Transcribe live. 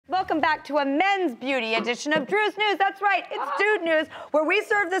welcome back to a men's beauty edition of Drew's News. That's right, it's Dude News, where we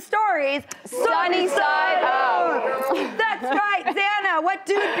serve the stories sunny side up. That's right, Zanna, what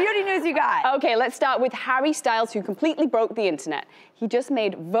dude beauty news you got? Okay, let's start with Harry Styles, who completely broke the internet. He just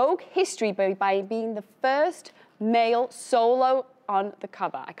made Vogue history by being the first male solo on the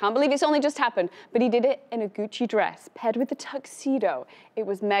cover. I can't believe it's only just happened, but he did it in a Gucci dress, paired with a tuxedo. It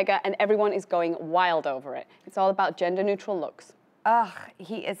was mega, and everyone is going wild over it. It's all about gender-neutral looks. Ugh,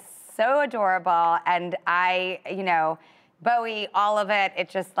 he is so adorable, and Bowie, all of it, it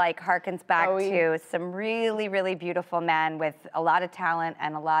just like harkens back to some really, really beautiful men with a lot of talent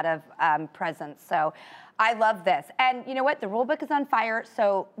and a lot of presence. So I love this. And you know what? The rule book is on fire,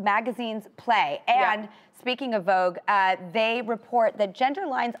 so magazines play. And speaking of Vogue, they report that gender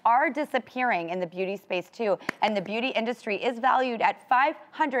lines are disappearing in the beauty space too. And the beauty industry is valued at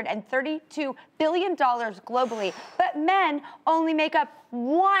 $532 billion globally. But men only make up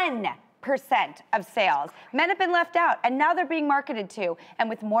 1% of sales. Men have been left out, and now they're being marketed to. And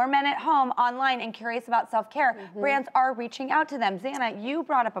with more men at home, online, and curious about self-care, brands are reaching out to them. Zanna, you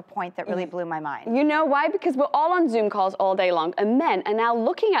brought up a point that really blew my mind. You know why? Because we're all on Zoom calls all day long, and men are now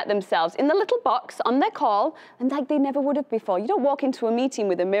looking at themselves in the little box on their call, and like they never would have before. You don't walk into a meeting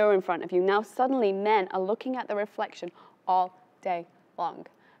with a mirror in front of you. Now suddenly men are looking at the reflection all day long.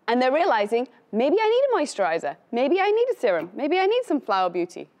 And they're realizing, maybe I need a moisturizer, maybe I need a serum, maybe I need some Flower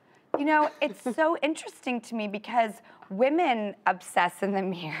Beauty. You know, it's so interesting to me because women obsess in the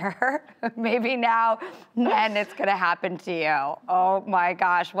mirror. Maybe now, men, it's gonna happen to you. Oh my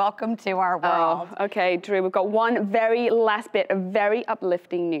gosh, welcome to our world. Oh, okay, Drew, we've got one very last bit of very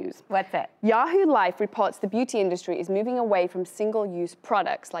uplifting news. What's it? Yahoo Life reports the beauty industry is moving away from single-use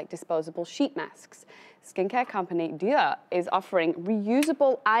products like disposable sheet masks. Skincare company Drew is offering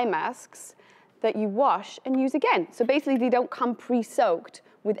reusable eye masks that you wash and use again. So basically, they don't come pre-soaked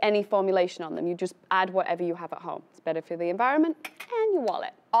with any formulation on them. You just add whatever you have at home. It's better for the environment and your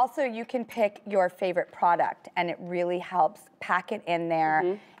wallet. Also, you can pick your favorite product, and it really helps pack it in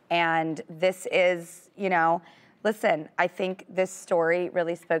there. And this is, listen, I think this story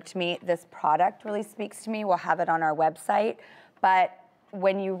really spoke to me. This product really speaks to me. We'll have it on our website. But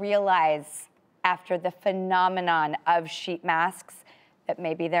when you realize after the phenomenon of sheet masks that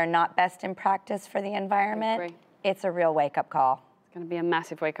maybe they're not best in practice for the environment, it's a real wake-up call. It's going to be a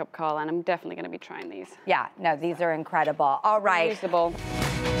massive wake-up call, and I'm definitely going to be trying these. Yeah, no, these are incredible. All right. Reusable.